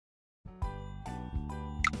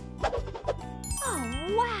Oh,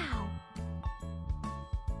 wow!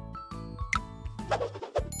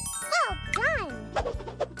 Well done!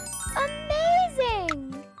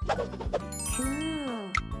 Amazing! Cool.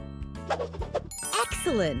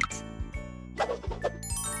 Excellent.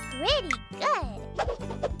 Pretty good!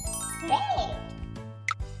 Great!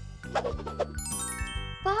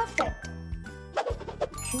 Perfect!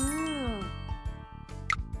 Cool.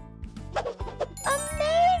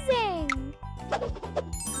 Amazing!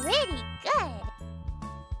 Pretty good!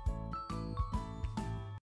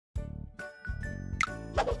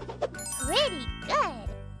 Pretty good!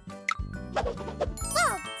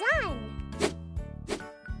 Well done!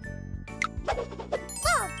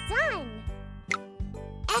 Well done!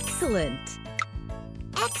 Excellent.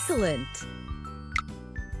 Excellent.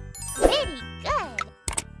 Pretty good!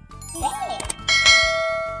 Great!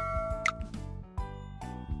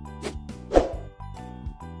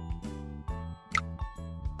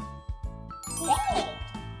 Great!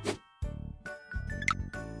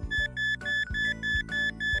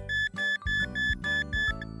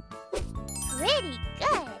 Pretty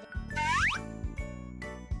good!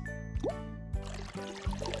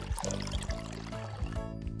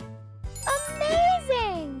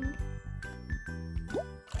 Amazing!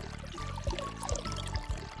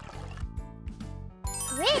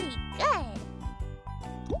 Pretty good!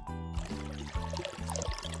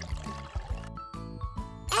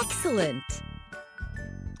 Excellent.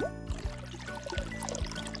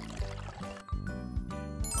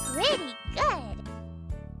 Pretty good!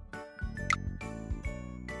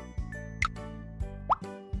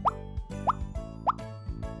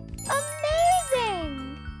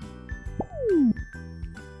 Amazing!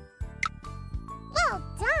 Well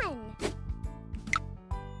done!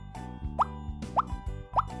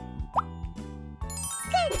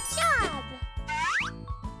 Good job!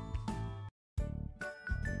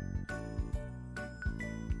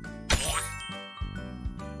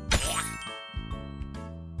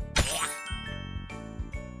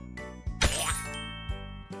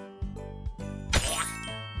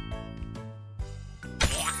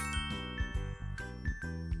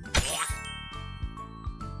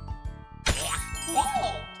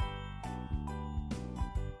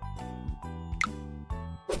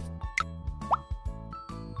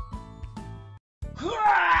 Great!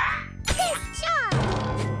 Good job!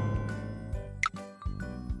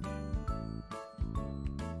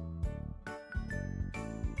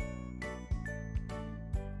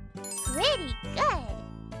 Pretty good!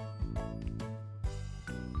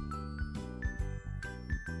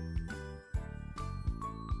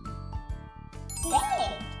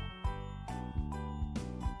 Great!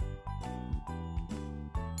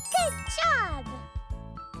 Good job!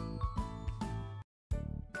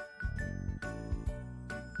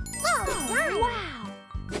 Well done! Wow.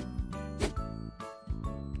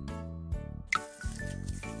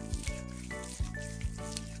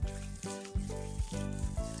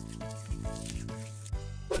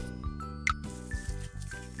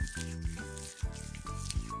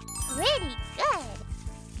 Pretty good!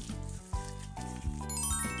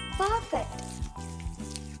 Perfect!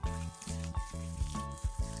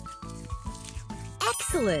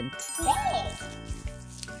 Excellent. Great!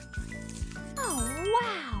 Oh,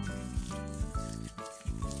 wow.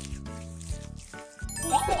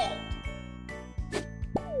 Great!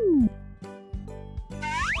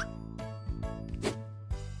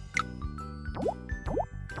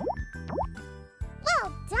 Well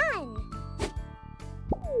done!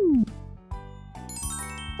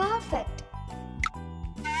 Perfect!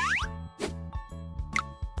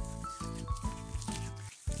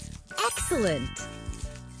 Excellent.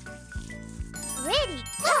 Pretty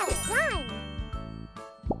well done!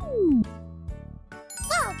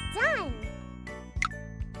 Well done!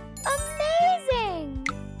 Amazing!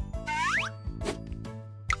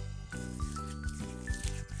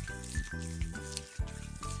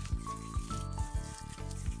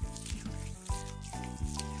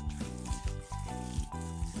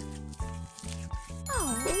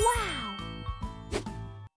 Oh, wow.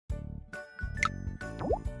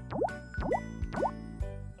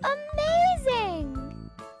 Amazing!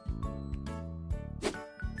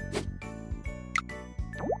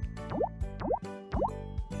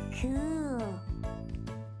 Cool.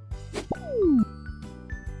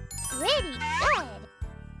 Pretty good!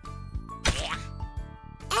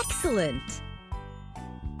 Excellent.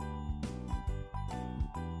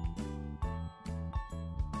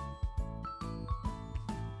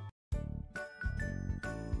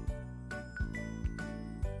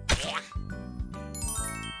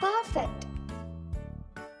 Perfect!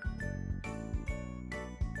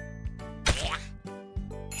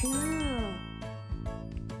 Cool.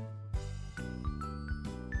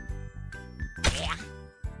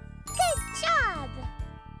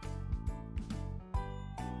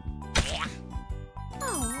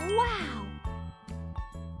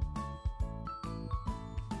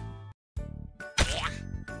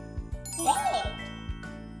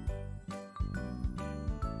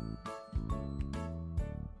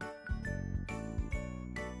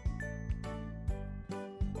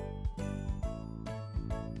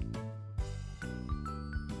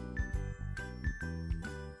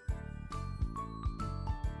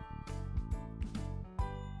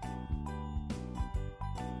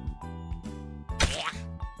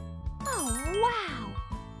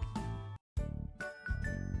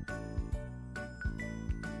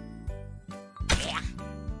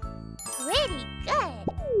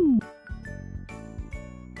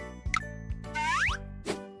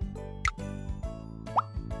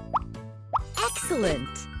 Excellent.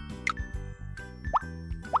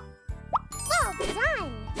 Well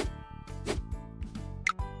done.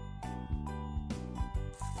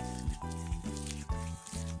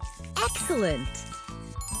 Excellent.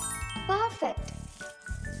 Perfect.